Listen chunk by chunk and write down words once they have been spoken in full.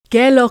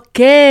Que lo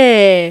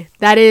que?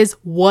 That is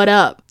what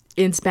up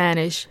in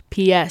Spanish.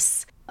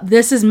 P.S.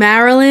 This is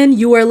Marilyn.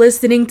 You are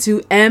listening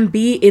to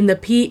MB in the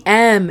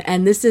PM,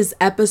 and this is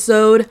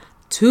episode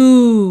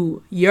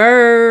 2.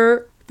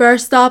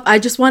 First off, I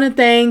just want to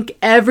thank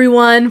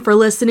everyone for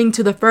listening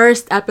to the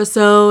first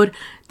episode.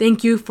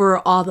 Thank you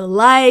for all the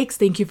likes.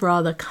 Thank you for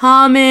all the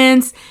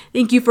comments.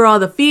 Thank you for all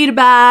the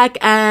feedback.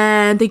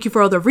 And thank you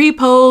for all the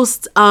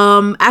reposts.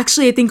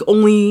 Actually, I think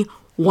only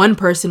one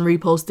person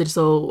reposted,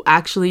 so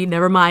actually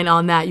never mind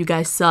on that. You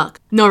guys suck.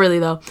 No, really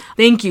though.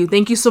 Thank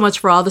you so much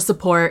for all the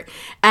support.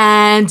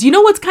 And you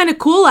know what's kind of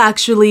cool,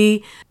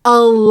 actually? Not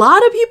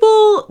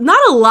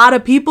a lot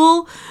of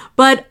people,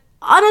 but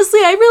honestly,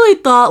 I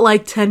really thought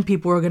like 10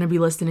 people were gonna be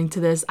listening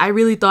to this. I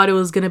really thought it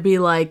was gonna be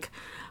like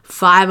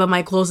 5 of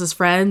my closest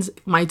friends,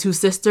 my 2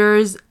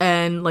 sisters,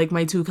 and like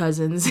my 2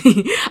 cousins.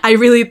 I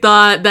really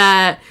thought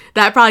that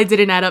probably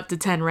didn't add up to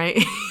 10,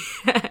 right?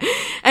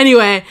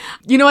 Anyway,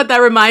 you know what that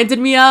reminded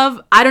me of?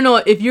 I don't know,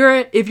 if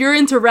you're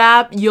into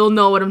rap, you'll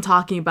know what I'm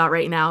talking about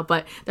right now,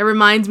 but that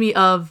reminds me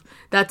of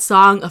that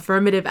song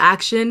Affirmative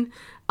Action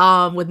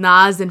with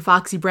Nas and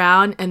Foxy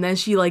Brown, and then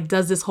she like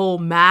does this whole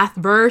math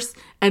verse,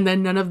 and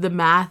then none of the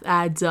math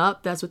adds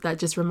up. That's what that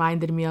just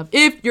reminded me of.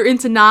 If you're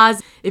into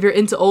Nas, if you're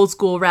into old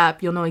school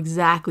rap, you'll know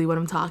exactly what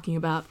I'm talking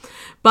about.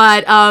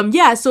 But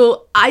yeah,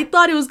 so I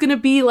thought it was gonna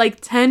be like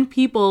 10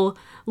 people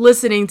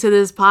listening to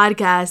this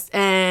podcast,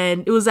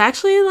 and it was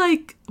actually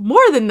like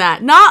more than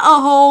that. Not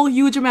a whole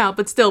huge amount,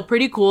 but still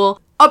pretty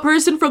cool. A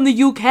person from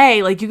the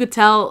UK, like you could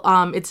tell,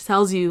 it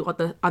tells you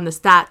on the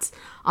stats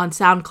on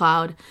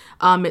SoundCloud,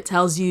 it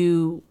tells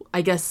you,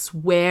 I guess,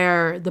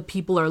 where the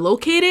people are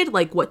located,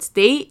 like what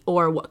state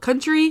or what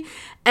country.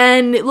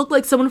 And it looked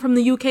like someone from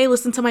the UK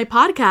listened to my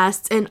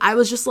podcast, and I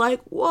was just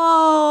like,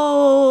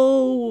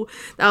 whoa,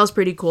 that was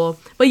pretty cool.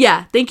 But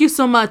yeah, thank you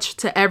so much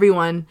to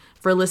everyone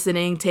for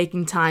listening,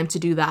 taking time to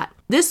do that.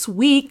 This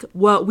week,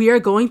 what we are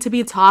going to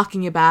be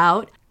talking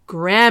about,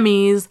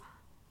 Grammys,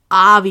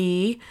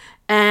 Avi,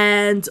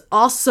 and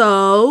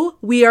also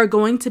we are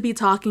going to be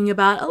talking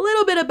about a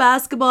little bit of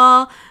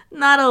basketball,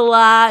 not a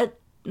lot,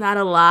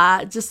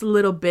 just a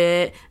little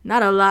bit.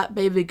 Not a lot,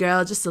 baby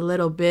girl, just a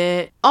little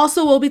bit.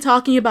 Also, we'll be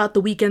talking about the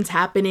weekend's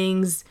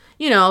happenings,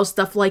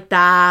 stuff like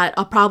that.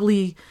 I'll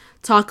probably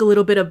talk a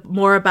little bit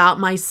more about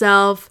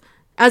myself.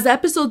 As the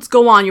episodes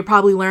go on, you'll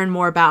probably learn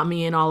more about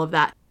me and all of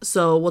that.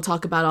 So we'll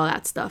talk about all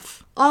that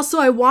stuff. Also,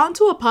 I want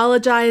to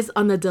apologize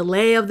on the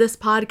delay of this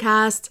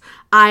podcast.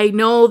 I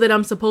know that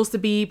I'm supposed to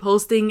be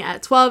posting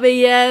at 12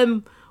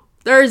 a.m.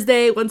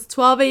 Thursday, once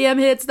 12 a.m.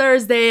 hits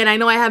Thursday, and I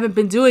know I haven't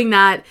been doing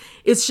that.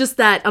 It's just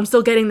that I'm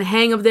still getting the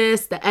hang of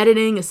this. The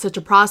editing is such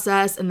a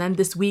process, and then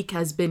this week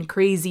has been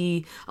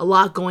crazy. A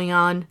lot going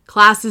on.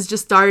 Classes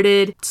just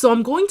started. So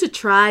I'm going to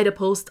try to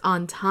post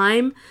on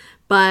time,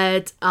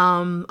 but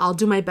I'll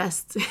do my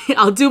best.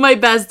 I'll do my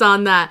best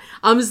on that.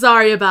 I'm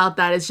sorry about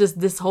that. It's just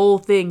this whole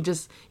thing,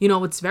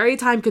 it's very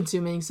time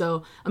consuming,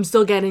 so I'm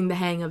still getting the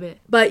hang of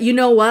it. But you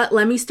know what?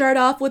 Let me start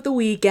off with the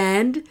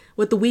weekend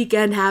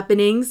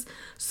happenings.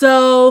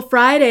 So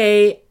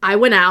Friday, I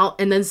went out,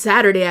 and then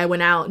Saturday I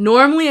went out.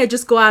 Normally I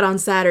just go out on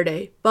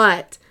Saturday,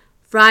 but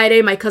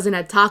Friday my cousin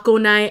had taco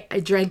night. I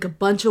drank a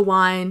bunch of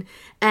wine,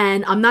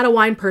 and I'm not a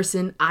wine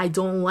person. I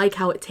don't like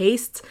how it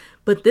tastes,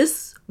 but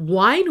this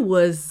wine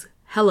was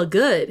hella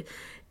good,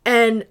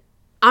 and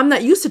I'm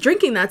not used to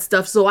drinking that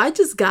stuff, so I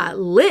just got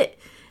lit.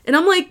 And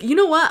I'm like, you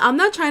know what? I'm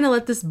not trying to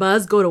let this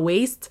buzz go to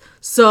waste.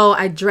 So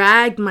I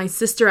dragged my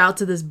sister out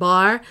to this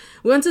bar.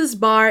 We went to this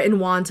bar in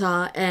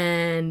Wanta,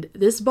 and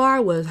this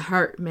bar was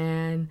hurt,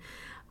 man.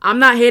 I'm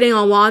not hating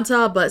on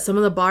Wanta, but some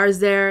of the bars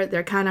there,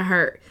 they're kind of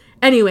hurt.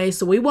 Anyway,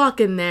 so we walk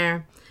in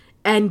there,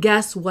 and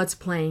guess what's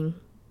playing?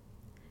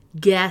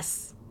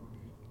 Guess.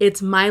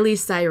 It's Miley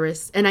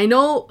Cyrus. And I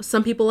know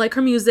some people like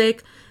her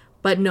music,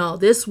 but no,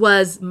 this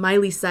was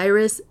Miley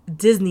Cyrus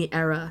Disney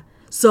era.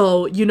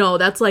 So,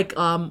 that's like,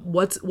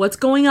 what's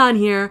going on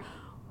here?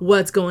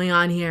 What's going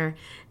on here?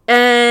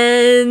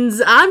 And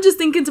I'm just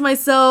thinking to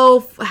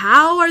myself,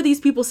 how are these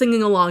people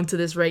singing along to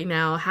this right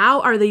now? How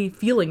are they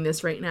feeling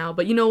this right now?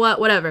 But you know what?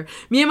 Whatever.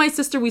 Me and my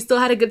sister, we still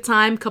had a good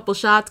time. Couple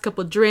shots,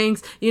 couple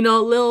drinks,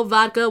 little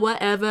vodka,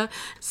 whatever.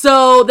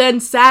 So then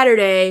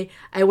Saturday,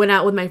 I went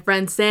out with my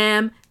friend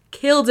Sam.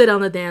 Killed it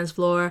on the dance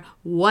floor.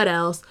 What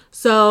else?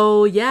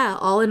 So yeah,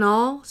 all in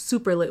all,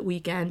 super lit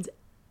weekend.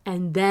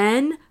 And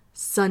then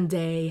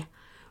Sunday,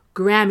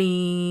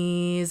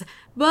 Grammys.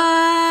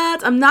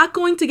 But I'm not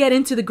going to get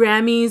into the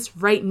Grammys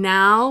right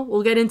now.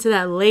 We'll get into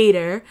that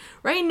later.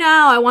 Right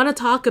now, I want to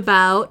talk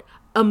about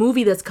a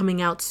movie that's coming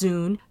out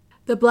soon.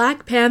 The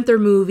Black Panther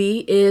movie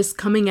is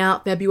coming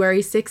out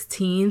February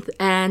 16th,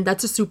 and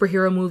that's a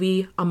superhero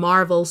movie, a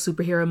Marvel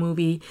superhero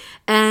movie.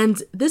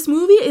 And this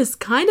movie is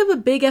kind of a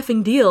big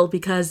effing deal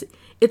because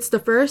it's the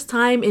first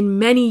time in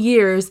many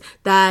years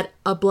that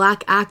a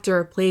black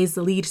actor plays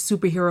the lead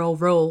superhero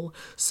role.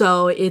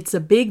 So it's a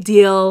big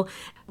deal.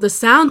 The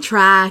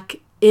soundtrack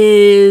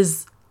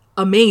is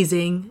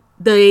amazing.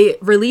 They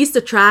released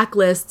a track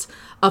list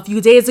a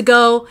few days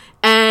ago,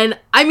 and And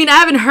I mean, I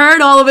haven't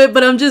heard all of it,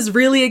 but I'm just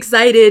really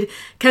excited.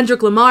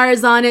 Kendrick Lamar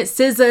is on it.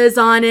 SZA is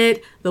on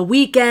it. The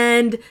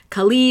Weeknd,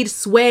 Khalid,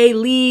 Sway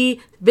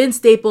Lee, Vince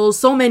Staples,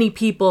 so many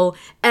people.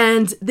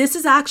 And this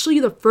is actually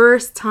the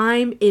first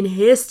time in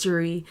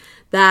history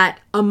that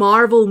a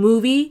Marvel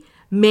movie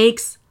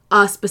makes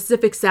a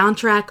specific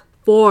soundtrack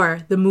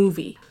for the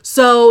movie.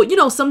 So, you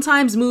know,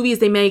 sometimes movies,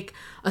 they make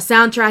a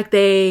soundtrack,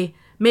 they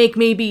make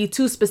maybe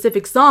 2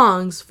 specific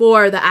songs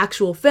for the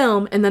actual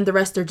film, and then the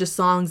rest are just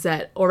songs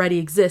that already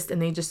exist and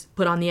they just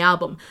put on the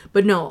album.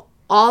 But no,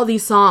 all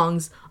these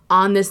songs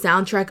on this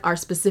soundtrack are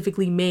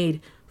specifically made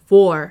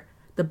for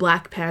the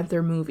Black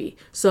Panther movie.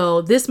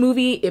 So this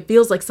movie, it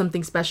feels like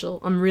something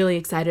special. I'm really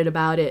excited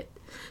about it.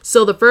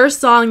 So the first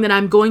song that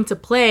I'm going to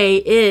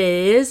play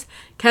is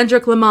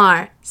Kendrick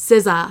Lamar,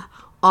 SZA,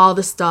 All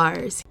the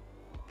Stars.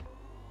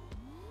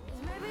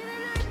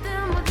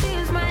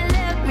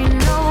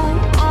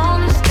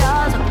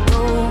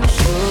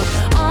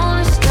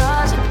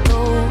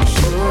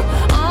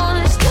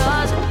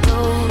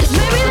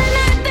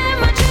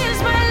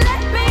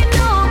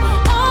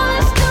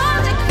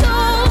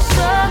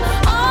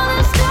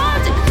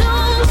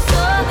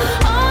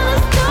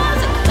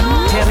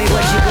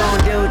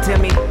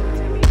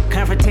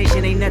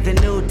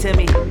 Nothing new to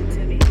me.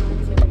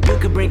 You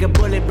could bring a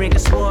bullet, bring a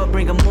sword,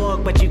 bring a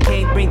morgue, but you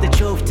can't bring the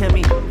truth to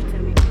me.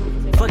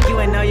 Fuck you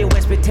and all your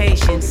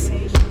expectations.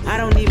 I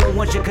don't even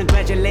want your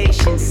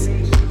congratulations.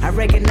 I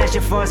recognize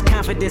your false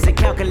confidence and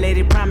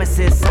calculated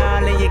promises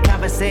all in your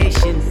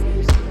conversation.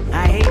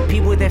 I hate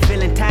people that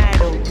feel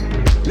entitled.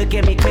 Look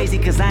at me crazy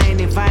cause I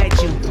ain't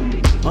invite you.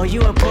 Oh,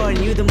 you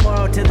important, you the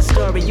moral to the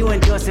story. You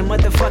endorsing,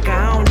 motherfucker,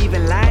 I don't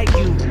even like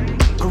you.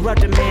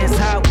 Corrupt a man's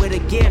heart with a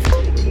gift.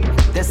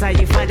 That's how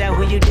you find out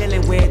who you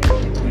dealing with.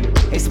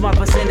 A small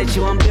percentage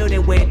you I'm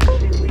building with.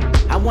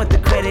 I want the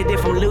credit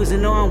if I'm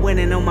losing or I'm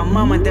winning. On my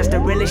mama, that's the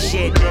realest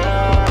shit.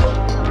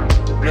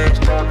 Let's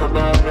talk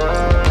about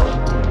love.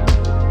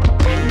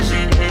 Is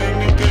it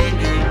anything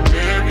and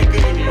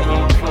everything you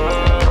hope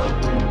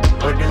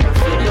for? Or do you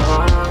feel it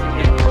on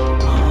you?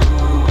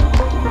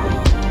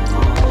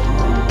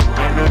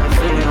 I know you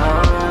feel it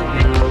on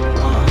you.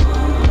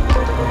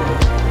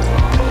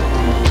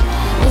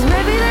 It's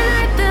maybe the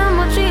night that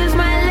my dreams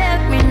might let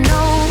me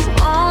know.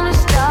 All the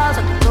stars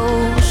are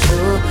close,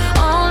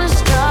 all the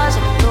stars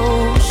are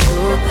close,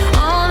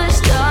 all the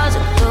stars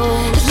are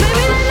close. It's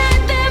maybe the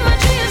night that my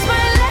dreams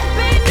might let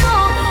me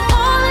know.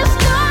 All the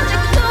stars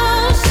are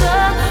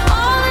closer,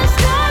 all the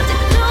stars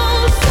are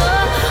closer,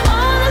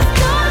 all the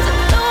stars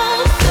are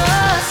closer.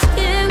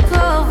 Skin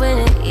cold when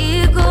the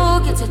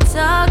ego gets to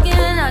talking,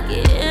 I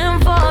get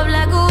involved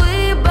like a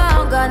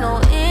rebound. Got no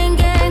in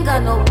game,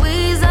 got no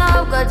ways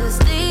out, got to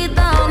stay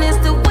down. It's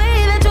the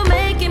way that you're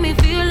making me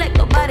feel like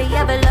nobody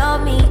ever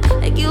loved me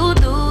like you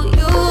do,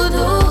 you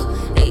do.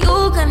 And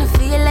you kinda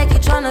feel like you're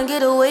tryna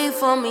get away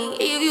from me.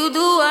 If you do,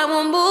 I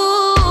won't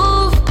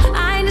move.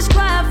 I ain't just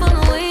cry for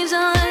no reason.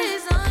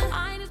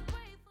 I ain't just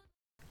pray for.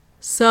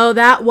 So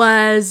that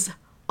was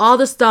All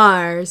the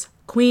Stars,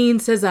 Queen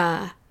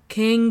SZA,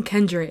 King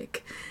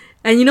Kendrick.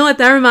 And you know what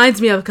that reminds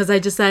me of, because I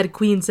just said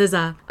Queen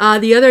SZA.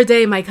 The other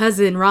day, my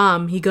cousin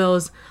Ram, he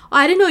goes, "Oh,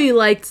 I didn't know you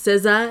liked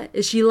SZA.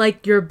 Is she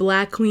like your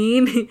black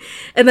queen?"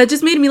 And that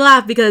just made me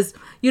laugh because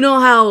you know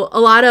how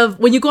a lot of,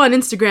 when you go on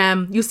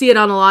Instagram, you see it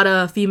on a lot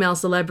of female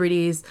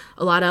celebrities,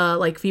 a lot of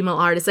like female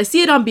artists. I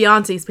see it on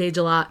Beyonce's page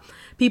a lot.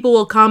 People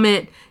will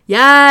comment,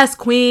 "Yes,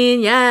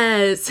 queen,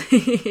 yes."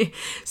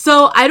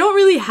 So I don't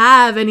really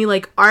have any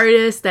like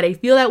artists that I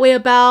feel that way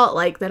about,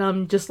 like that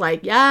I'm just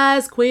like,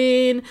 "Yes,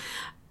 queen."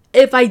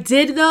 If I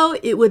did, though,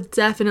 it would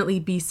definitely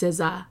be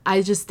SZA.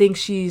 I just think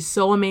she's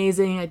so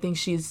amazing. I think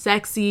she's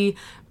sexy,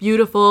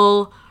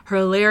 beautiful.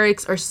 Her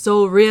lyrics are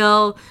so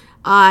real.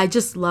 I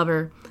just love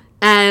her.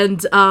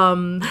 And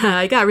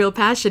I got real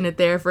passionate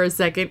there for a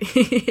second.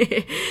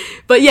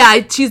 But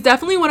yeah, she's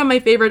definitely one of my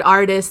favorite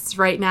artists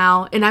right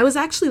now. And I was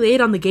actually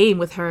late on the game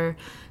with her.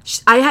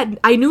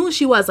 I knew who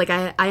she was. Like,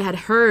 I had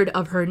heard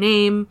of her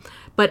name,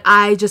 but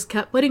I just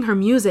kept putting her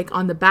music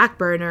on the back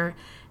burner.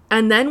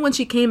 And then when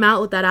she came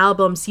out with that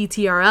album,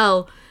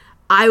 CTRL,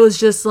 I was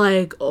just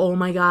like, oh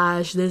my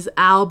gosh, this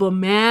album,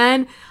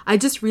 man. I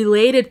just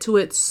related to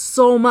it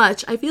so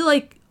much. I feel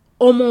like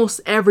almost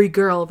every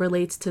girl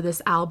relates to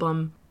this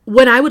album.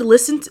 When I would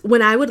listen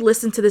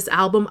to this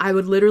album, I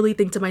would literally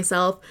think to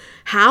myself,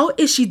 how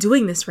is she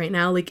doing this right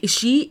now? Like, is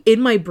she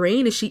in my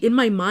brain? Is she in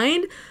my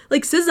mind?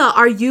 Like, SZA,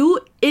 are you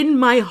in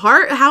my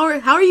heart? How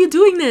are you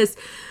doing this?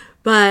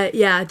 But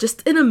yeah,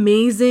 just an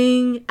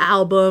amazing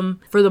album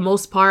for the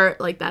most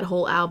part. Like, that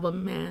whole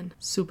album, man,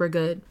 super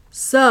good.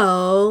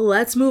 So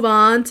let's move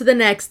on to the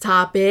next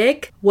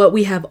topic. What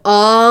we have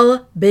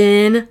all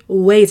been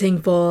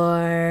waiting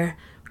for.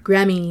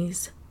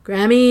 Grammys.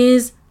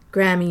 Grammys.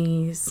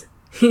 Grammys.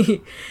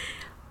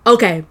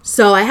 Okay,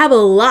 so I have a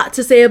lot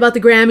to say about the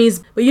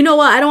Grammys. But you know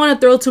what? I don't want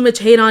to throw too much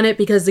hate on it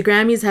because the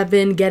Grammys have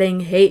been getting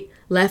hate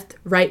left,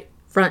 right,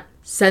 front,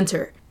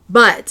 center.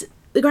 But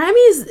the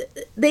Grammys,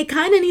 they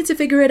kind of need to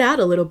figure it out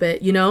a little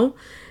bit, you know?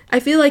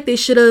 I feel like they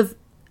should have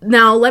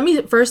Now, let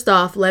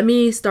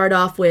me start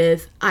off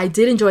with, I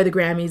did enjoy the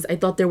Grammys. I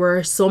thought there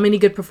were so many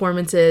good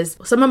performances.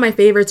 Some of my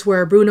favorites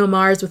were Bruno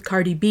Mars with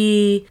Cardi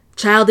B,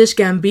 Childish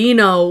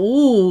Gambino,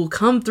 ooh,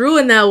 come through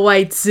in that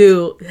white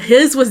suit.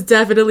 His was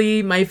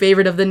definitely my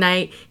favorite of the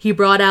night. He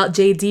brought out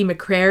J.D.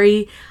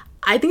 McCrary.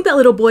 I think that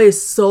little boy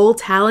is so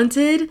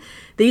talented.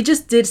 They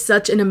just did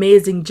such an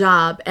amazing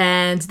job.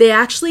 And they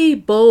actually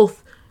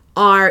both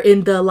are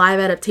in the live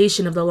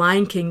adaptation of The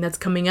Lion King that's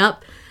coming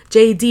up.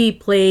 JD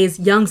plays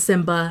young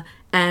Simba,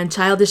 and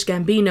Childish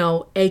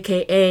Gambino,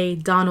 aka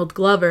Donald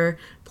Glover,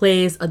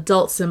 plays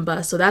adult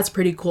Simba. So that's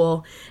pretty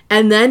cool.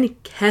 And then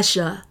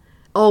Kesha.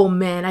 Oh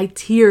man, I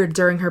teared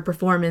during her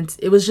performance.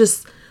 It was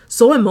just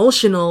so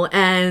emotional.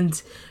 And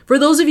for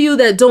those of you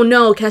that don't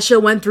know,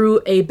 Kesha went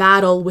through a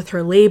battle with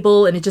her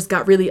label, and it just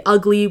got really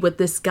ugly with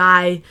this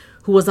guy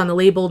who was on the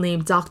label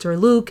named Dr.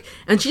 Luke.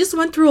 And she just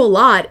went through a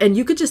lot, and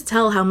you could just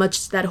tell how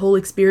much that whole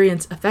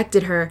experience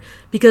affected her,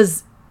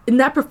 because in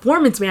that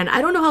performance, man,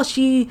 I don't know how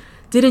she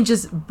didn't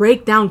just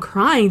break down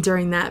crying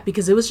during that,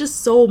 because it was just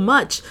so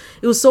much.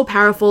 It was so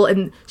powerful,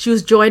 and she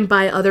was joined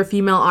by other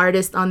female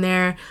artists on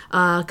there,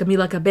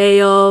 Camila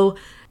Cabello,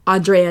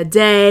 Andrea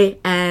Day,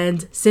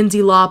 and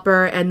Cyndi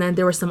Lauper, and then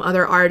there were some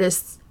other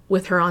artists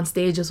with her on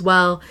stage as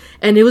well,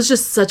 and it was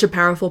just such a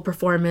powerful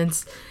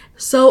performance.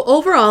 So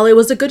overall, it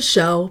was a good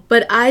show,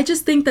 but I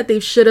just think that they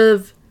should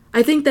have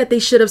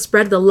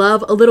spread the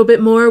love a little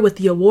bit more with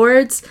the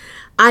awards.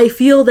 I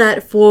feel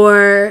that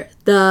for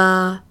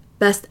the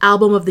Best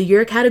Album of the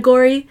Year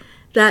category,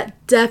 that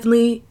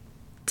definitely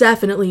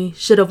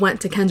should have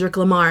went to Kendrick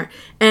Lamar.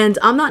 And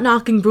I'm not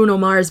knocking Bruno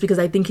Mars, because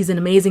I think he's an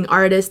amazing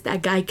artist.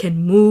 That guy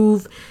can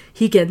move,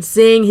 he can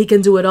sing, he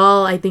can do it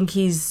all. I think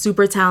he's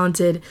super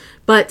talented.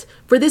 But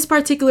for this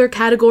particular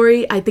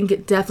category, I think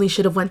it definitely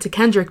should have went to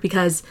Kendrick,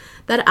 because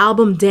that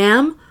album,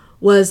 Damn,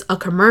 was a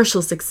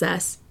commercial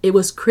success. It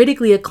was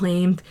critically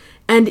acclaimed,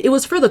 and it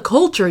was for the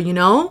culture, you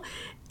know?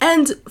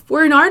 And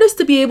for an artist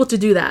to be able to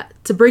do that,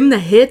 to bring the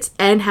hits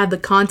and have the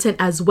content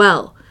as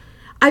well,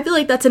 I feel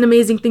like that's an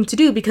amazing thing to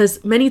do,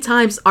 because many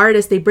times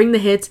artists, they bring the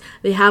hits,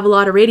 they have a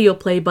lot of radio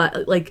play,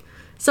 but like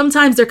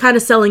sometimes they're kind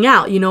of selling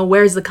out, you know,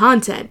 where's the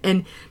content?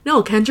 And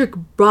no, Kendrick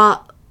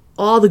brought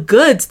all the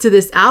goods to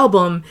this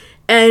album,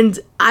 and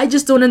I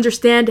just don't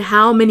understand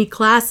how many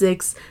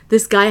classics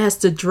this guy has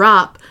to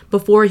drop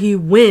before he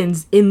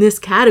wins in this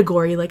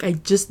category. Like, I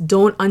just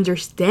don't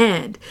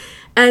understand.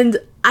 And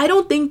I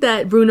don't think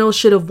that Bruno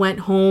should have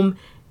went home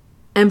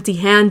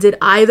empty-handed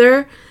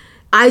either.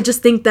 I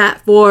just think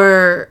that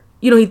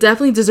he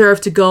definitely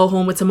deserved to go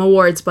home with some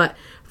awards, but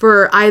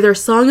for either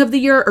Song of the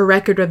Year or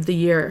Record of the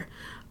Year,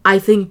 I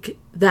think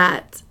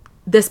that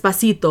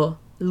Despacito,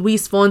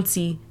 Luis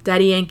Fonsi,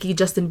 Daddy Yankee,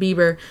 Justin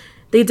Bieber,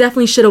 they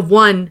definitely should have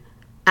won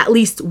at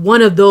least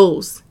one of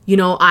those,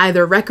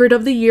 either Record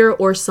of the Year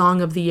or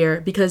Song of the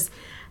Year, because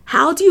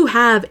how do you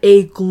have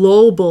a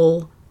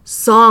global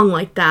song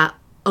like that,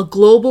 a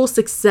global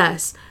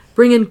success,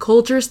 bringing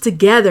cultures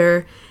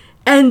together?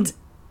 And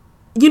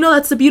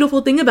that's the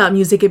beautiful thing about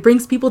music. It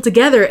brings people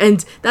together,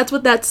 and that's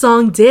what that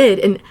song did.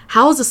 And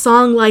how is a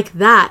song like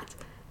that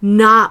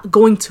not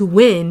going to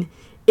win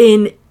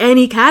in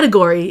any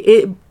category?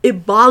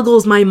 It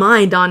boggles my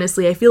mind,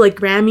 honestly. I feel like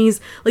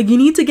Grammys, you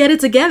need to get it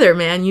together,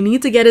 man. You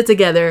need to get it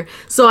together.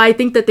 So I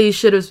think that they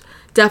should have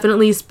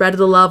definitely spread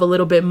the love a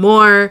little bit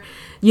more,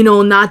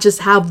 not just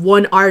have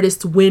one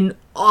artist win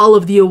all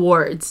of the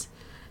awards.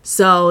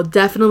 So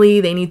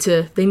definitely they need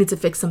to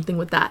fix something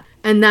with that.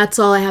 And that's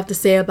all I have to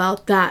say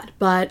about that.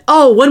 But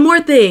one more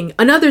thing.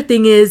 Another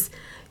thing is,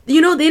 they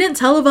didn't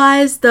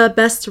televise the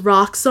Best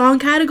Rock Song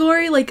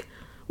category. Like,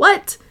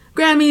 what?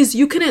 Grammys,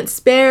 you couldn't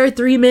spare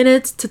 3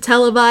 minutes to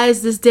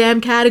televise this damn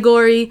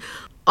category.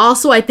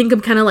 Also, I think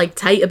I'm kind of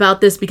tight about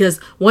this, because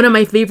one of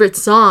my favorite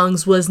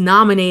songs was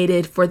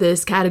nominated for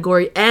this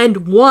category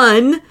and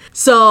won.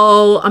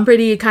 So I'm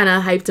pretty kind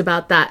of hyped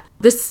about that.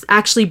 This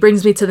actually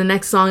brings me to the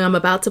next song I'm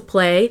about to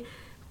play,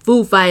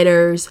 Foo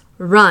Fighters'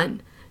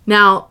 Run.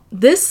 Now,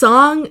 this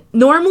song,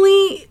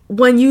 normally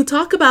when you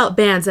talk about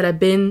bands that have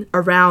been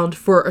around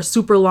for a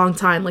super long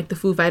time, like the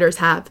Foo Fighters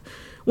have,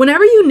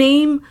 whenever you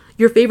name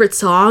your favorite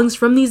songs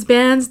from these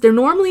bands, they're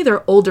normally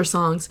their older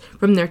songs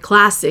from their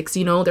classics,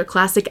 their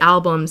classic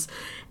albums.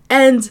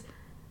 And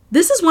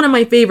this is one of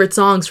my favorite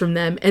songs from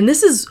them, and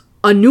this is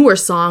a newer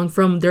song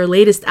from their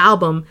latest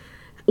album.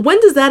 When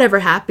does that ever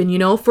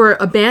happen, for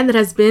a band that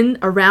has been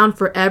around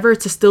forever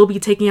to still be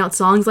taking out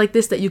songs like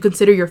this that you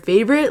consider your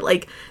favorite?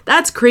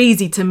 That's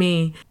crazy to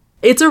me.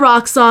 It's a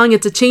rock song.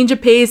 It's a change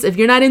of pace. If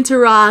you're not into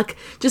rock,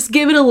 just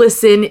give it a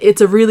listen.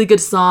 It's a really good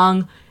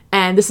song,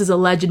 and this is a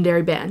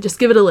legendary band. Just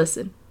give it a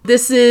listen.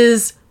 This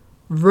is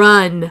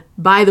Run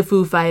by the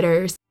Foo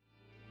Fighters.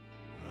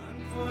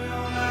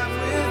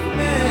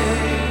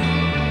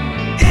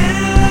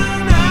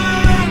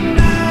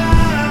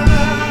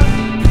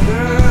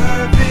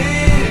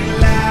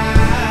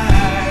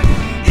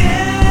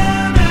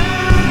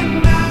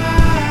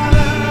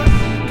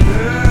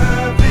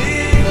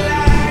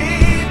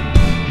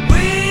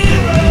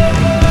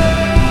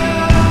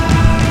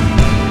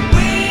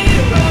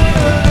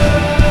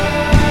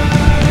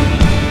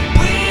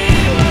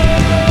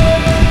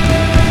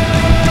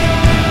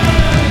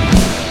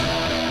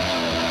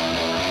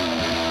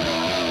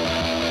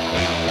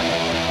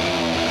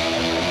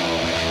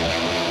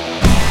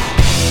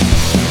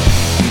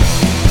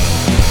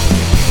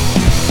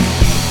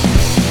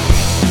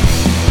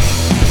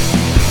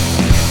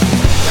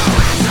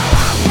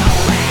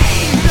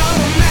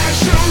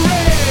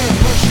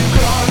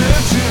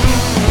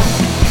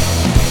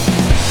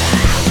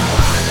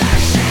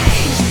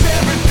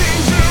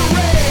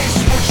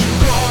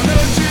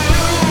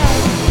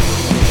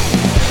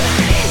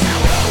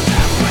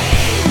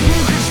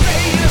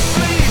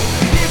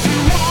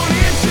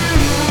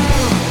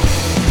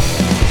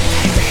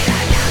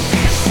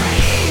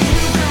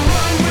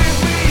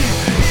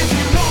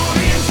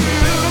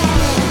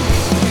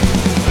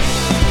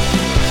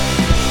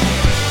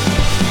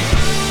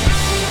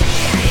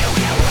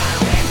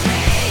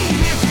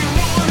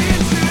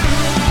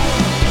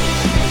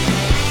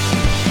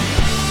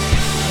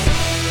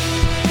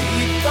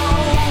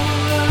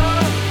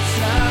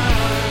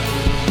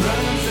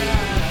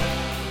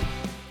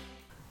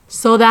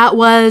 So that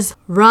was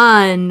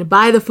Run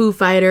by the Foo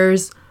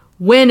Fighters,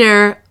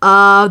 winner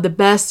of the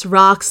Best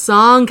Rock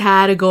Song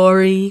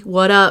category.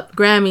 What up,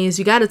 Grammys?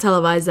 You gotta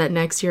televise that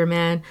next year,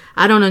 man.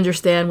 I don't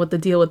understand what the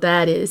deal with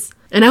that is.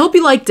 And I hope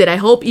you liked it. I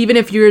hope even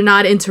if you're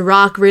not into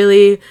rock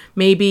really,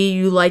 maybe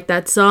you like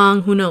that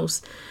song. Who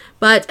knows?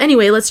 But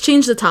anyway, let's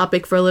change the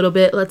topic for a little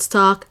bit. Let's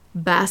talk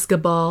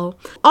basketball.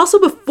 Also,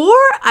 before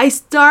I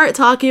start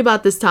talking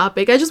about this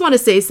topic, I just want to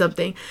say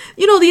something.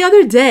 You know, the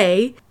other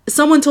day,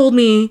 someone told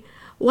me,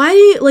 why,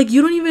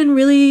 you don't even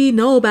really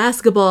know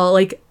basketball?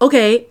 Like,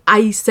 okay,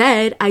 I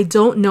said I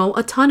don't know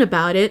a ton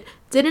about it.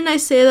 Didn't I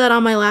say that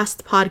on my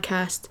last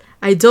podcast?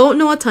 I don't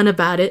know a ton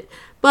about it,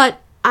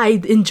 but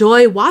I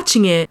enjoy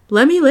watching it.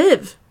 Let me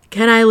live.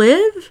 Can I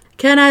live?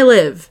 Can I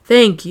live?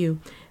 Thank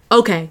you.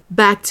 Okay,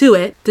 back to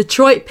it.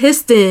 Detroit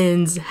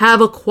Pistons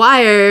have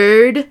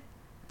acquired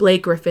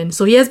Blake Griffin.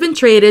 So he has been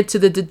traded to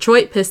the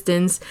Detroit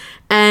Pistons,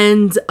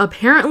 and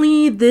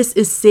apparently this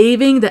is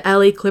saving the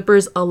LA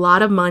Clippers a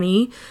lot of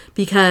money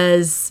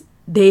because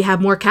they have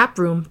more cap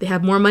room. They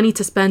have more money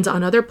to spend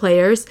on other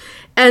players.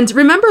 And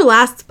remember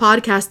last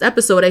podcast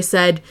episode, I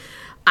said,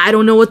 I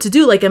don't know what to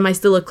do. Like, am I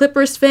still a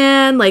Clippers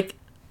fan? Like,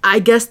 I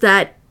guess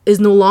that is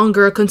no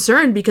longer a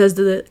concern because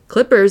the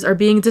Clippers are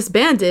being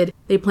disbanded.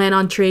 They plan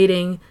on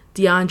trading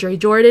DeAndre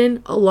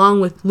Jordan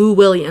along with Lou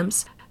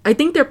Williams. I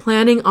think they're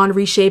planning on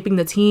reshaping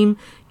the team,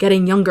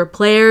 getting younger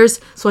players.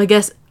 So I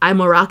guess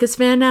I'm a Rockets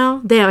fan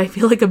now. Damn, I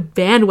feel like a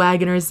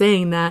bandwagoner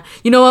saying that.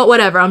 You know what?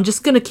 Whatever. I'm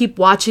just going to keep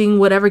watching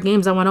whatever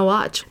games I want to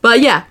watch. But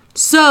yeah,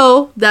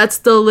 so that's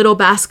the little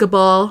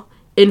basketball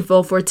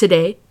info for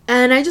today.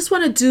 And I just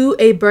want to do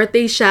a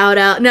birthday shout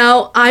out.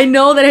 Now, I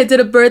know that I did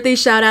a birthday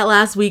shout out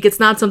last week. It's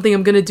not something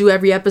I'm going to do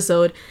every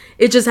episode.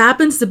 It just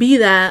happens to be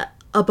that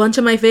a bunch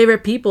of my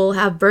favorite people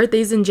have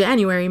birthdays in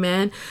January,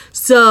 man.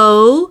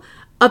 So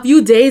a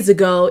few days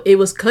ago, it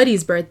was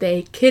Cudi's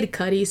birthday, Kid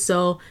Cudi.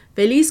 So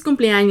feliz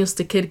cumpleaños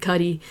to Kid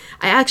Cudi.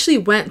 I actually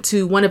went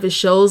to one of his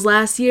shows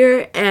last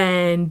year,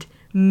 and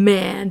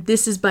man,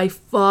 this is by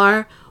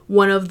far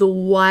one of the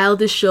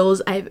wildest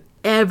shows I've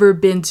ever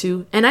been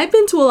to. And I've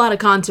been to a lot of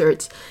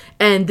concerts,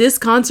 and this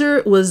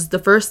concert was the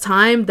first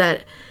time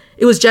that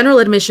it was general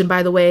admission,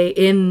 by the way,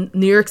 in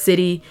New York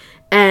City,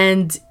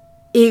 and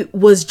it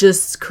was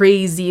just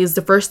crazy. It was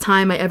the first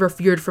time I ever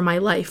feared for my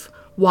life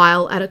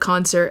while at a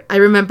concert. I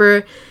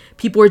remember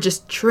people were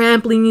just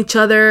trampling each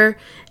other,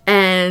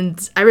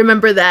 and I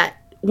remember that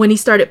when he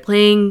started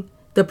playing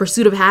The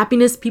Pursuit of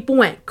Happiness, people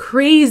went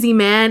crazy,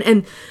 man.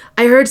 And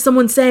I heard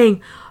someone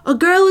saying, a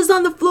girl is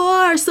on the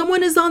floor,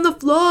 someone is on the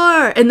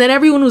floor. And then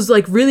everyone was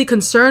like really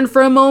concerned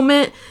for a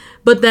moment.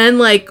 But then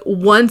like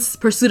once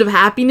Pursuit of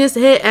Happiness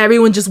hit,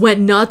 everyone just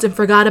went nuts and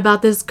forgot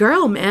about this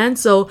girl, man.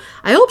 So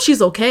I hope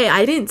she's okay.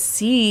 I didn't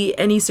see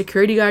any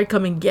security guard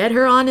come and get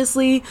her,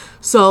 honestly.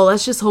 So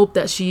let's just hope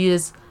that she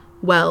is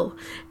well.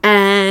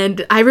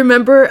 And I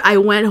remember I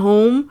went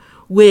home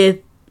with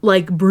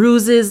like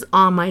bruises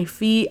on my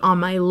feet, on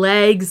my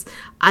legs.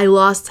 I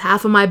lost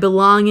half of my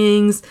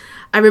belongings.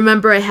 I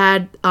remember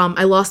I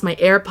lost my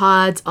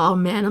AirPods. Oh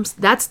man,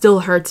 that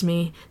still hurts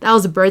me. That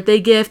was a birthday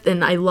gift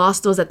and I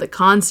lost those at the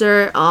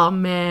concert. Oh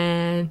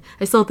man,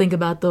 I still think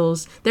about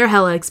those. They're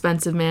hella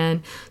expensive,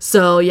 man.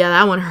 So yeah,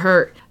 that one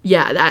hurt.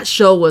 Yeah, that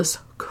show was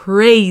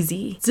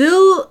crazy.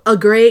 Still a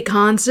great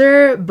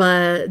concert,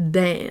 but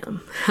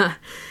damn.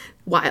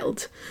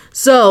 Wild.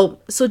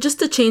 So just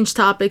to change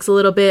topics a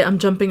little bit, I'm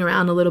jumping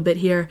around a little bit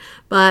here,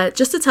 but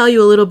just to tell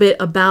you a little bit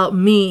about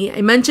me,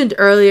 I mentioned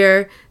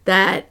earlier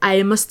that I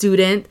am a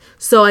student.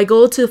 So I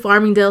go to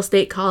Farmingdale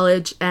State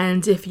College,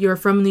 and if you're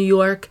from New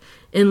York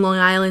in Long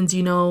Island,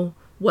 you know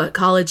what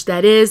college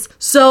that is.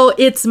 So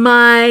it's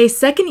my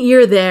second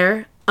year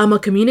there. I'm a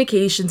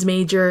communications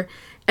major.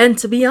 And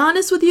to be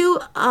honest with you,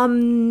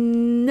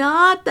 I'm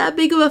not that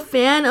big of a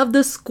fan of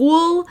the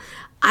school.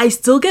 I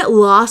still get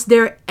lost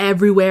there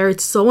everywhere.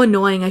 It's so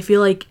annoying. I feel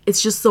like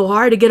it's just so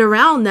hard to get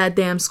around that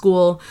damn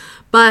school.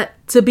 But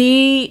to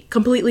be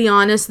completely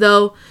honest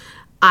though,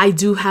 I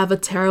do have a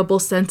terrible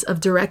sense of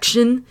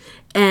direction.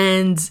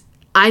 And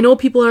I know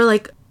people are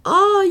like,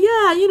 oh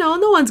yeah, you know,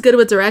 no one's good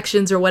with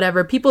directions or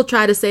whatever. People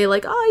try to say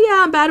like, oh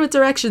yeah, I'm bad with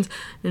directions.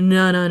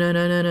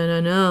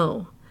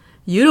 No.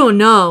 You don't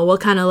know what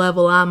kind of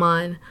level I'm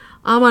on.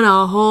 I'm on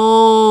a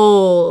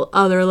whole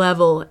other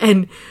level.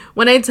 And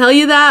when I tell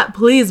you that,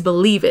 please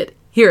believe it.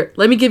 Here,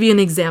 let me give you an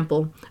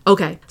example.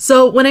 Okay,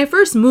 so when I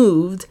first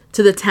moved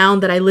to the town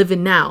that I live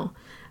in now,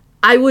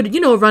 I would,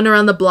 run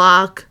around the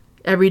block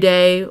every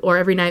day or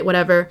every night,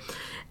 whatever.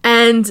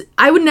 And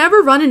I would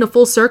never run in a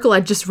full circle.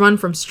 I'd just run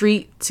from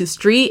street to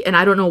street. And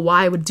I don't know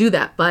why I would do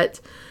that.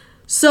 But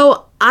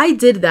so I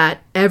did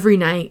that every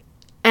night.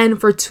 And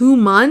for 2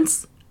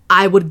 months,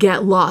 I would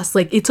get lost.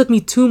 Like it took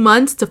me 2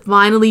 months to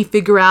finally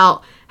figure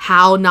out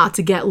how not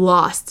to get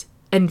lost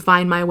and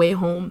find my way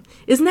home.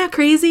 Isn't that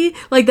crazy?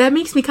 Like that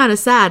makes me kind of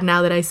sad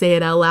now that I say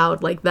it out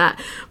loud like that.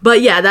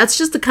 But yeah, that's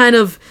just the kind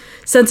of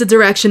sense of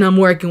direction I'm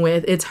working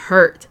with. It's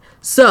hurt.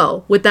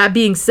 So with that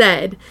being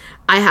said,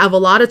 I have a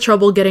lot of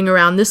trouble getting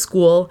around this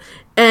school.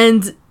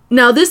 And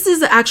Now, this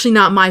is actually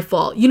not my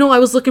fault. You know, I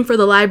was looking for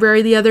the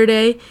library the other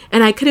day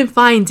and I couldn't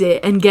find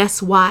it. And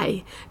guess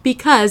why?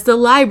 Because the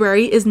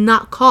library is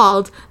not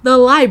called the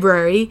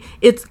library.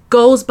 It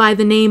goes by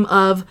the name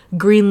of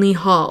Greenlee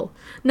Hall.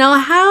 Now,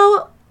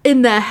 how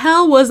in the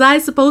hell was I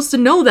supposed to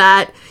know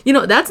that? You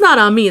know, that's not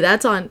on me.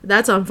 That's on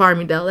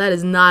Farmingdale. That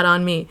is not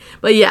on me.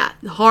 But yeah,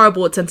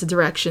 horrible attempt at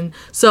direction.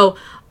 So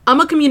I'm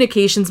a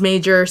communications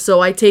major, so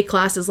I take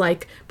classes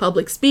like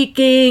public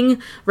speaking.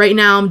 Right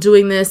now I'm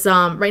taking this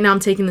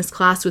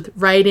class with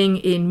writing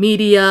in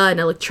media and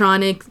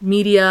electronic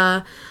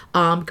media,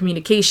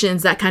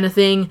 communications, that kind of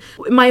thing.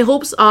 My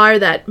hopes are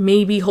that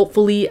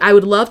hopefully, I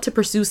would love to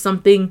pursue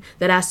something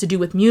that has to do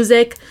with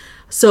music.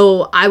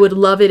 So I would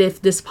love it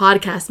if this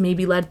podcast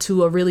maybe led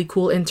to a really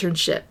cool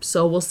internship.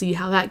 So we'll see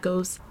how that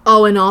goes.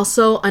 Oh, and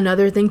also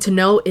another thing to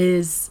know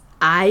is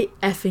I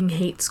effing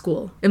hate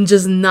school. I'm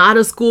just not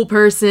a school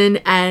person,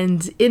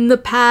 and in the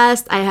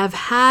past I have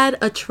had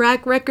a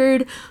track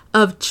record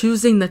of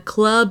choosing the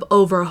club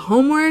over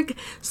homework.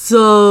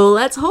 So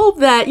let's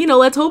hope I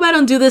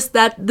don't do this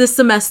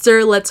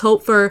semester. Let's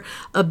hope for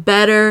a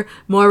better,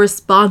 more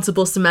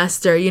responsible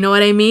semester. You know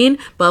what I mean?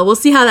 But we'll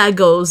see how that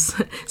goes.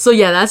 So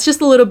yeah, that's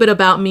just a little bit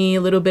about me,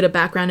 a little bit of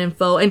background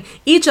info. And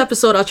each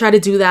episode I'll try to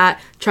do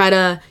that,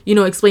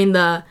 explain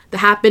the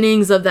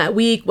happenings of that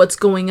week, what's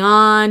going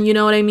on, you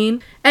know what I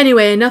mean?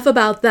 Anyway, enough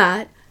about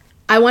that.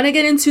 I want to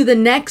get into the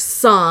next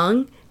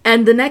song.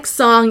 And the next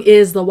song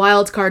is the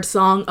wildcard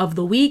song of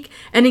the week.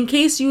 And in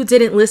case you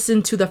didn't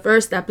listen to the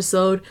first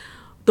episode,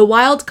 the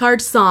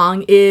wildcard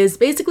song is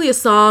basically a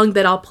song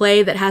that I'll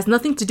play that has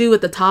nothing to do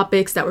with the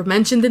topics that were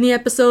mentioned in the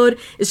episode.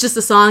 It's just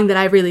a song that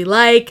I really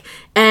like.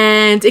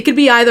 And it could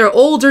be either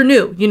old or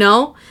new, you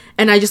know?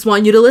 And I just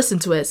want you to listen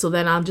to it. So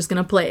then I'm just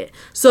going to play it.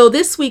 So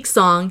this week's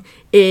song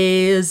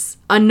is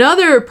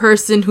another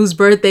person whose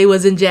birthday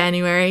was in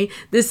January.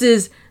 This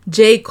is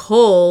J.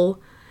 Cole.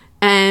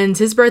 And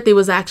his birthday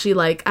was actually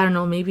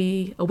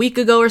maybe a week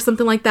ago or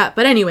something like that.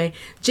 But anyway,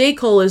 J.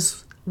 Cole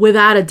is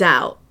without a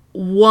doubt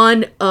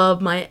one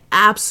of my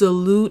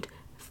absolute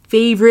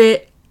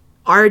favorite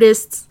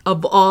artists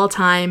of all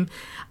time.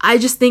 I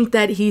just think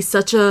that he's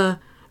such a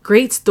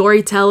great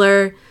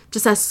storyteller,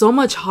 just has so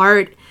much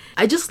heart.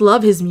 I just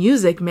love his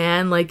music,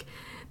 man. Like,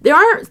 there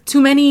aren't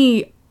too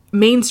many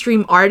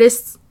mainstream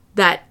artists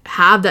that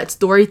have that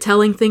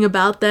storytelling thing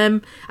about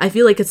them. I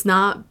feel like it's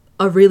not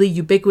a really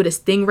ubiquitous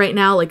thing right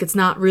now. Like, it's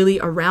not really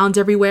around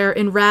everywhere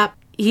in rap.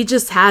 He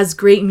just has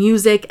great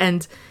music,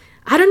 and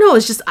I don't know,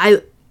 it's just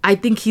I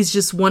think he's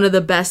just one of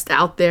the best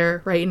out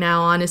there right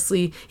now,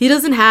 honestly. He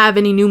doesn't have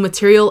any new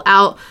material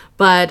out,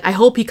 but I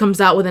hope he comes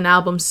out with an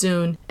album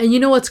soon. And you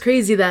know what's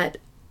crazy? That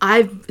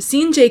I've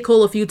seen J.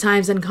 Cole a few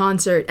times in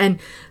concert, and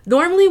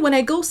normally when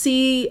I go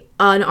see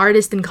an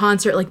artist in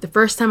concert, like the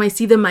first time I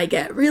see them, I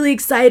get really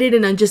excited,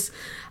 and I just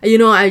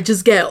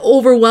get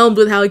overwhelmed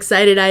with how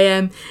excited I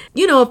am.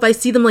 You know, if I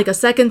see them like a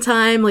second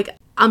time, like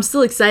I'm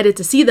still excited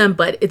to see them,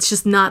 but it's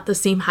just not the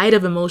same height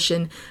of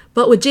emotion.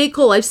 But with J.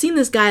 Cole, I've seen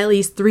this guy at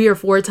least 3 or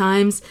 4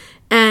 times,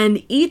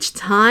 and each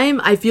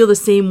time I feel the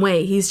same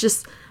way. He's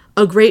just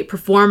a great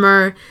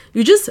performer.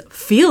 You just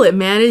feel it,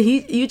 man.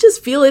 You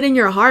just feel it in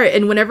your heart.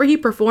 And whenever he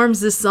performs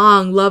this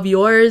song, Love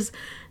Yours,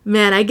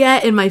 man, I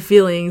get in my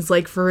feelings,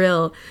 like, for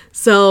real.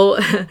 So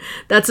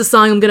that's a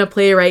song I'm gonna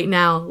play right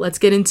now. Let's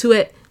get into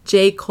it.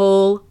 J.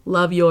 Cole,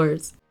 Love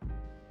Yours.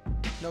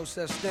 No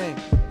such thing.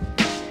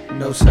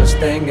 No such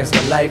thing as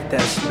a life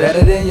that's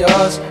better than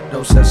yours.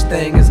 No such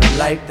thing as a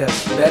life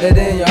that's better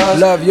than yours.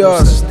 Love yours.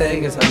 No such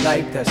thing as a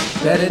life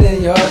that's better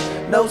than yours.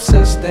 No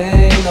such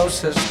thing, no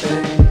such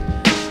thing.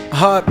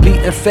 Heart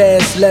beating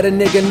fast, let a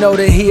nigga know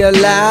that he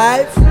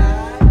alive.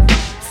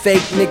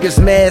 Fake niggas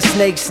mad,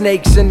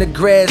 snakes in the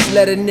grass,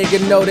 let a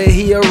nigga know that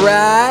he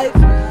arrived.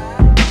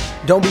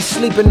 Don't be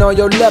sleeping on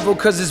your level,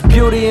 cause it's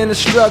beauty in the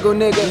struggle,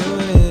 nigga.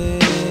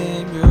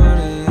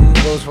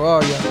 Beauty. Goes for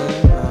all y'all.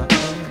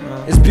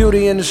 It's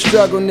beauty in the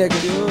struggle, nigga.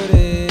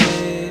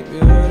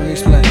 Let me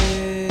explain.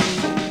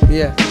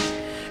 Yeah.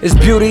 It's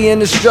beauty in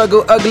the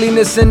struggle,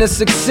 ugliness in the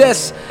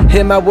success.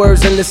 Hear my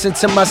words and listen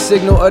to my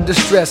signal of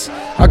distress.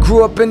 I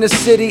grew up in the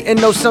city and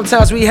know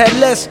sometimes we had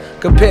less.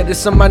 Compared to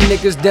some of my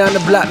niggas down the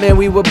block, man,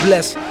 we were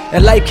blessed.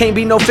 And life can't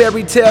be no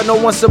fairy tale,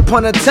 no once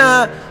upon a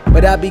time.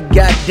 But I be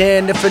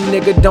goddamn if a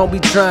nigga don't be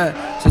trying.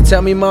 So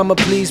tell me, mama,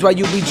 please, why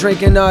you be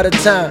drinking all the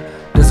time?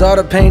 Does all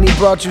the pain he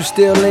brought you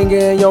still linger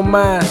in your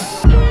mind?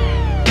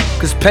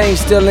 Cause pain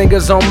still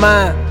lingers on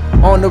mine.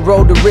 On the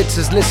road to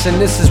riches, listen,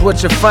 this is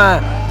what you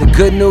find. The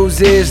good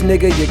news is,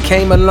 nigga, you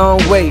came a long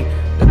way.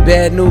 The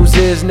bad news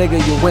is, nigga,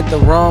 you went the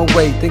wrong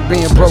way. Think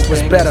being broke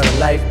was better. A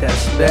life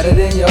that's better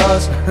than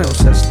yours. No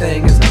such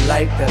thing as a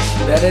life that's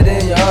better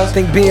than yours.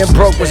 Think being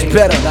broke was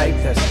better. A life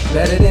that's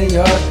better than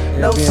yours.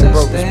 No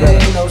such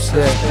thing, no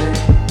such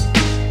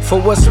thing.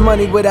 For what's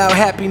money without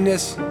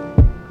happiness?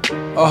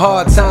 Or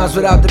hard times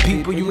without the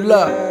people you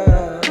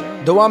love?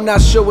 Though I'm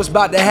not sure what's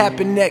about to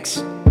happen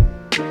next.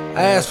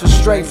 I ask for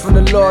strength from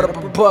the Lord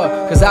up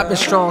above, cause I've been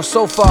strong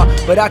so far,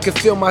 but I can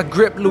feel my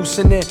grip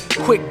loosening.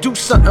 Quick, do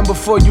something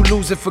before you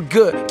lose it for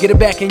good. Get it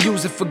back and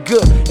use it for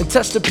good, and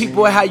touch the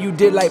people how you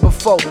did like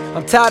before.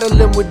 I'm tired of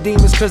living with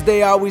demons cause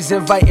they always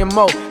inviting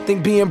more.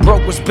 Think being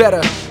broke was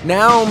better.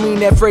 Now I don't mean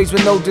that phrase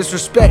with no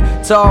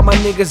disrespect to all my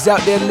niggas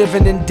out there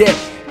living in debt.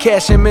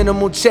 Cash and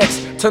minimal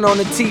checks. Turn on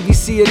the TV,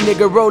 see a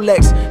nigga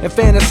Rolex, and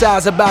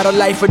fantasize about a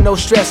life with no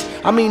stress.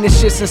 I mean this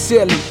shit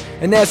sincerely.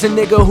 And as a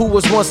nigga who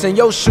was once in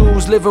your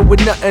shoes, living with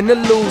nothing to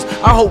lose,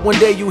 I hope one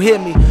day you hear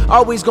me.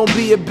 Always gonna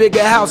be a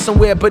bigger house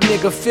somewhere, but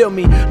nigga feel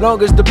me.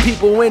 Long as the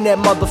people in that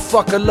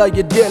motherfucker love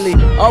you dearly.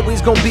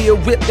 Always gonna be a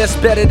whip that's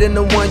better than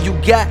the one you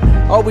got.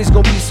 Always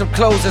gonna be some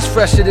clothes that's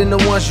fresher than the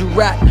ones you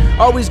rock.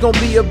 Always gonna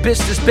be a bitch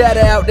that's better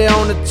out there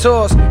on the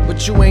tours,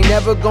 but you ain't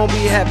never gonna be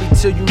happy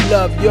till you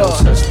love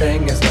yours. No such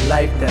thing as a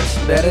life that's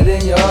better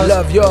than yours.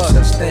 Love yours.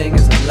 No such thing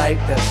as a life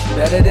that's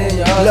better than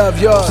yours.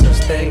 Love yours. No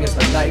such thing as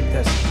a life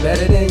that's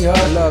better than yours.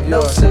 Love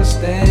No yours.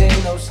 such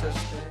thing, no such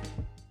thing.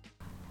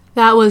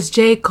 That was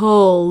J.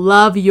 Cole,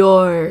 Love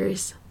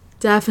Yours.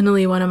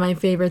 Definitely one of my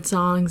favorite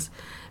songs.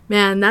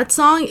 Man, that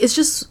song is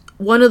just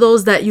one of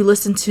those that you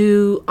listen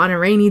to on a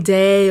rainy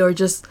day or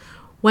just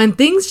when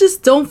things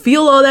just don't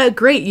feel all that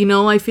great, you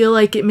know? I feel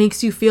like it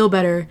makes you feel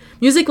better.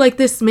 Music like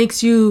this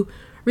makes you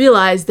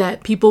realize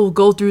that people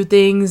go through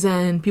things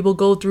and people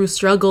go through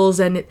struggles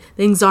and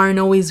things aren't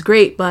always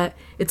great, but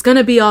it's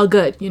gonna be all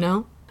good, you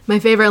know? My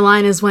favorite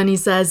line is when he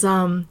says,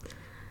 no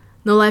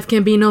life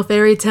can be no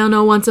fairy tale,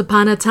 no once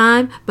upon a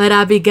time, but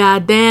I'll be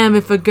goddamn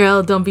if a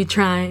girl don't be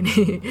trying.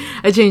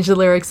 I changed the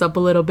lyrics up a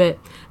little bit.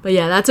 But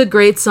yeah, that's a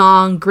great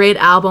song, great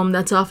album.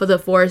 That's off of the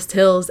Forest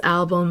Hills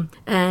album.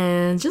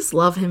 And just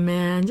love him,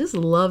 man. Just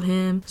love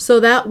him. So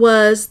that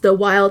was the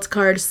wild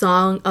card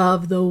song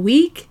of the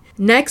week.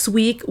 Next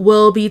week,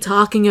 most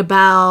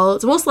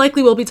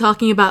likely we'll be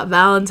talking about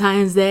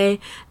Valentine's Day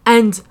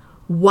and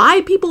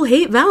why people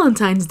hate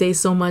Valentine's Day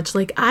so much.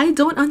 Like, I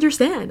don't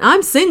understand.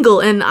 I'm single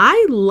and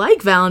I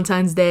like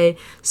Valentine's Day.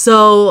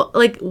 So,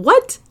 like,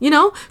 what? You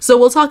know? So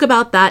we'll talk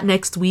about that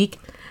next week.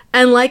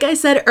 And like I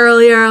said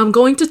earlier, I'm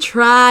going to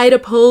try to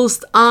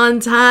post on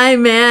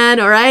time, man.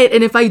 All right?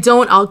 And if I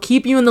don't, I'll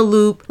keep you in the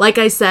loop. Like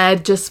I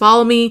said, just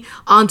follow me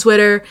on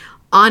Twitter,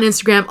 on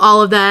Instagram,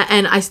 all of that.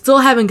 And I still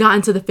haven't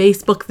gotten to the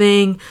Facebook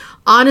thing.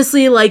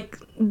 Honestly, like,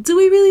 do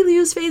we really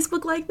use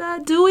Facebook like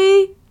that? Do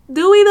we?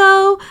 Do we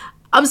though?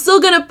 I'm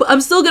still gonna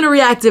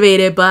reactivate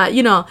it, but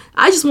you know,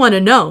 I just want to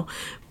know.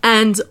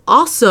 And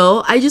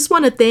also, I just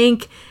want to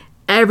thank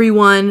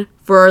everyone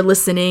for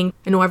listening.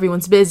 I know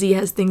everyone's busy,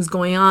 has things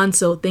going on,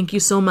 so thank you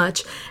so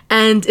much.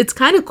 And it's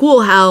kind of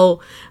cool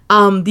how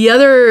the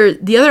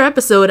other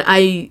episode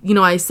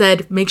I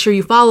said make sure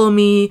you follow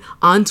me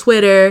on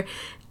Twitter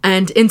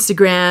and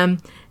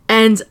Instagram.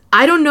 And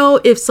I don't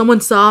know if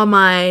someone saw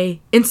my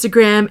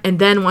Instagram and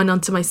then went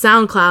onto my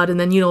SoundCloud and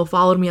then,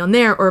 followed me on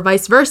there or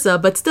vice versa.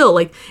 But still,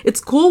 like, it's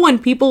cool when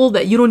people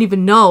that you don't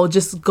even know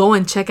just go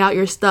and check out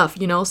your stuff,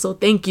 So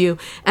thank you.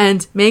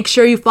 And make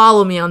sure you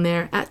follow me on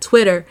there at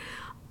Twitter,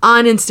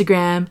 on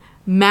Instagram,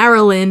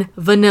 Marilyn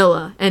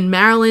Vanilla. And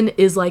Marilyn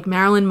is like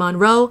Marilyn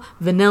Monroe,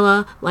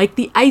 vanilla like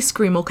the ice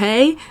cream,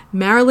 okay?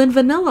 Marilyn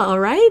Vanilla, all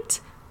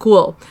right?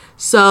 Cool.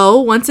 So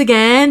once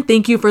again,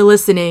 thank you for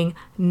listening.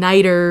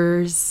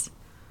 Nighters.